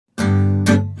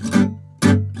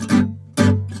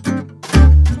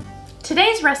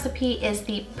Today's recipe is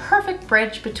the perfect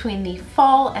bridge between the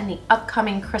fall and the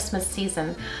upcoming Christmas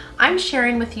season. I'm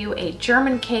sharing with you a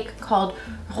German cake called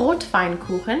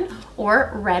Rotweinkuchen,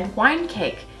 or red wine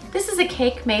cake. This is a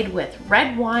cake made with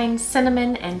red wine,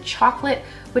 cinnamon, and chocolate,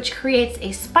 which creates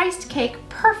a spiced cake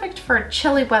perfect for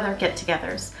chilly weather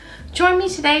get-togethers. Join me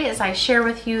today as I share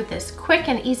with you this quick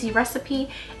and easy recipe,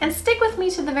 and stick with me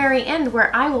to the very end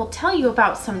where I will tell you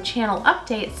about some channel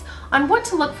updates on what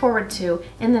to look forward to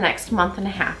in the next month and a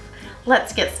half.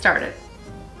 Let's get started.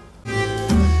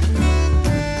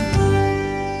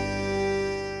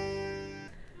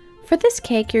 For this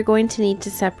cake, you're going to need to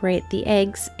separate the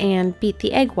eggs and beat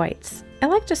the egg whites. I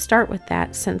like to start with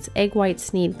that since egg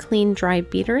whites need clean, dry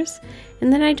beaters,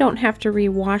 and then I don't have to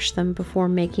rewash them before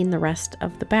making the rest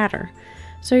of the batter.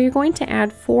 So you're going to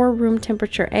add 4 room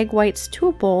temperature egg whites to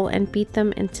a bowl and beat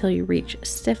them until you reach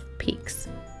stiff peaks.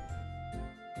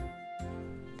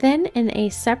 Then in a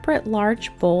separate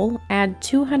large bowl, add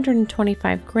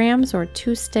 225 grams or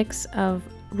 2 sticks of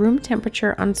room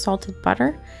temperature unsalted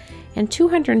butter and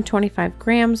 225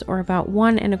 grams or about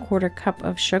 1 1/4 cup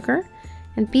of sugar,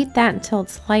 and beat that until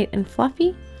it's light and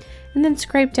fluffy, and then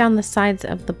scrape down the sides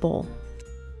of the bowl.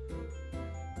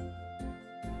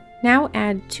 Now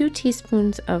add 2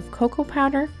 teaspoons of cocoa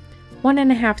powder, 1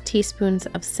 1/2 teaspoons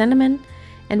of cinnamon,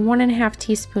 and 1 1/2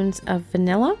 teaspoons of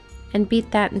vanilla, and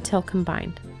beat that until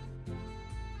combined.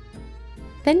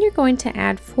 Then you're going to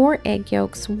add 4 egg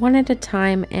yolks one at a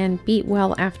time and beat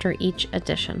well after each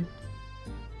addition.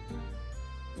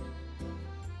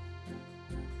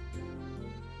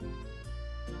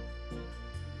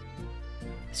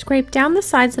 Scrape down the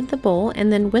sides of the bowl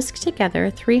and then whisk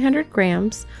together 300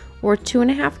 grams or 2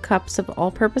 1/2 cups of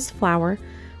all-purpose flour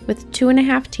with 2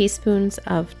 1/2 teaspoons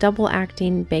of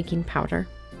double-acting baking powder.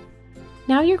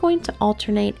 Now you're going to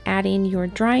alternate adding your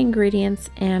dry ingredients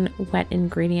and wet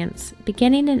ingredients,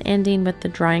 beginning and ending with the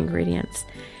dry ingredients.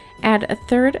 Add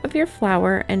 1/3 of your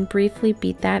flour and briefly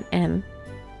beat that in.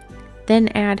 Then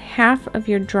add half of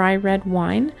your dry red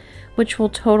wine, which will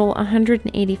total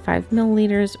 185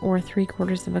 milliliters or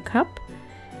 3/4 of a cup.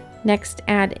 Next,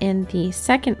 add in the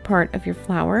second part of your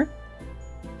flour,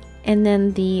 and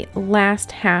then the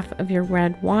last half of your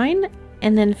red wine,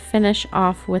 and then finish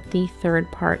off with the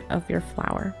third part of your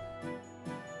flour.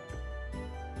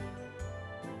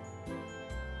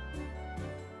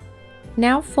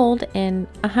 Now fold in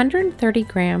 130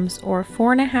 grams or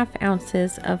 4 1/2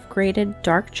 ounces of grated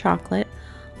dark chocolate,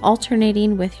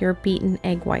 alternating with your beaten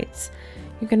egg whites.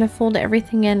 You're going to fold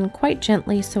everything in quite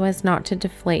gently so as not to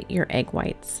deflate your egg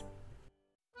whites.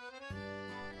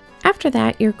 After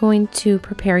that, you're going to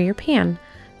prepare your pan.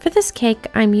 For this cake,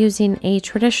 I'm using a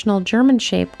traditional German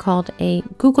shape called a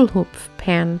Gugelhupf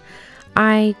pan.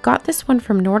 I got this one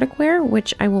from Nordicware,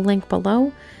 which I will link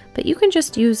below, but you can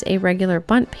just use a regular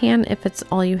bundt pan if it's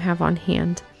all you have on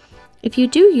hand. If you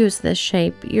do use this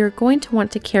shape, you're going to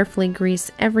want to carefully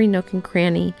grease every nook and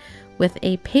cranny with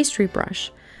a pastry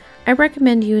brush. I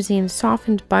recommend using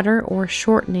softened butter or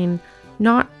shortening,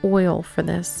 not oil, for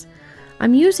this.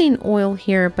 I'm using oil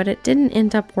here, but it didn't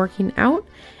end up working out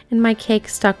and my cake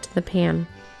stuck to the pan.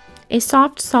 A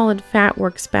soft, solid fat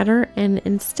works better, and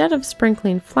instead of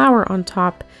sprinkling flour on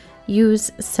top,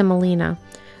 use semolina.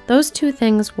 Those two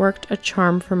things worked a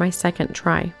charm for my second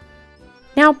try.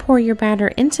 Now pour your batter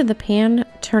into the pan,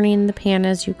 turning the pan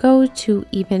as you go to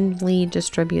evenly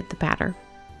distribute the batter.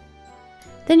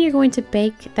 Then you're going to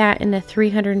bake that in a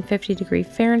 350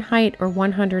 Fahrenheit or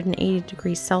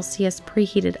 180 Celsius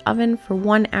preheated oven for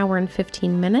 1 hour and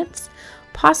 15 minutes,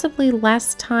 possibly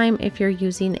less time if you're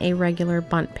using a regular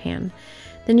bundt pan.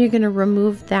 Then you're going to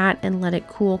remove that and let it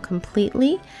cool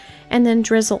completely, and then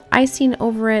drizzle icing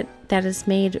over it that is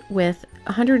made with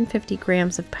 150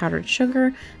 grams of powdered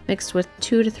sugar mixed with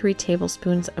 2 to 3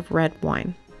 tablespoons of red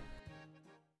wine.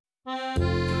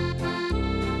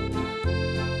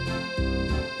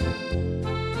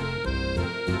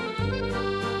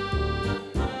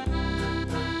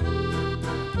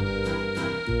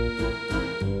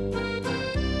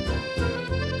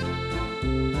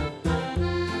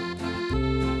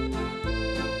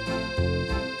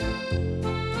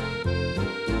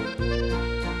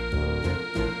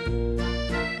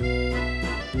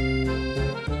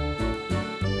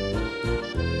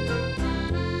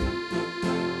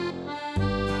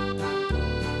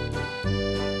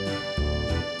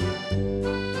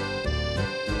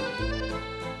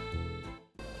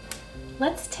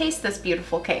 Let's taste this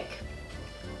beautiful cake.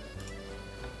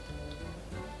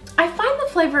 I find the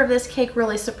flavor of this cake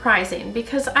really surprising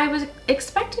because I was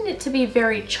expecting it to be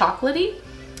very chocolatey,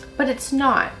 but it's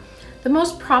not. The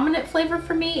most prominent flavor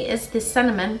for me is the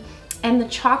cinnamon, and the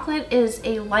chocolate is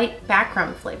a light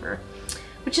background flavor,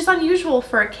 which is unusual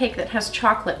for a cake that has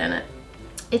chocolate in it.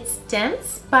 It's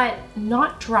dense, but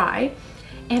not dry,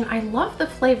 and I love the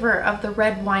flavor of the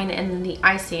red wine and the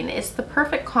icing. It's the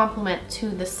perfect complement to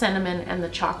the cinnamon and the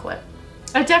chocolate.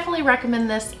 I definitely recommend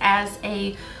this as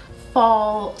a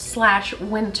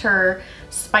fall/winter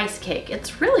spice cake.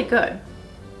 It's really good.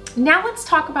 Now let's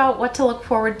talk about what to look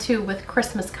forward to with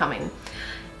Christmas coming.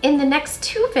 In the next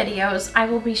 2 videos, I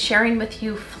will be sharing with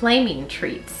you flaming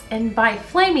treats. And by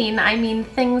flaming, I mean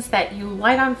things that you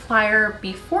light on fire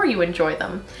before you enjoy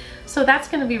them. So that's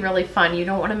going to be really fun. You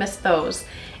don't want to miss those.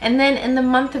 And then in the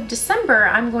month of December,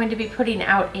 I'm going to be putting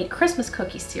out a Christmas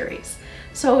cookie series.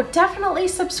 So definitely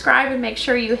subscribe and make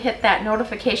sure you hit that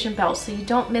notification bell so you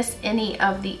don't miss any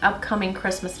of the upcoming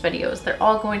Christmas videos. They're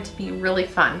all going to be really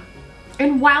fun.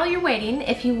 And while you're waiting,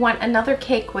 if you want another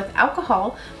cake with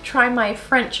alcohol, try my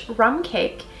French rum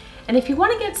cake. And if you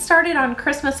want to get started on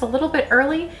Christmas a little bit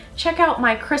early, check out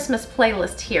my Christmas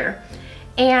playlist here.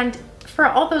 And for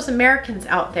all those Americans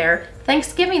out there,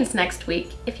 Thanksgiving's next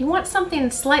week. If you want something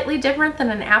slightly different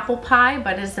than an apple pie,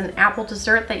 but is an apple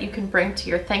dessert that you can bring to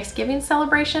your Thanksgiving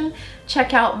celebration,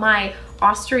 check out my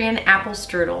Austrian apple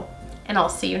strudel. And I'll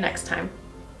see you next time.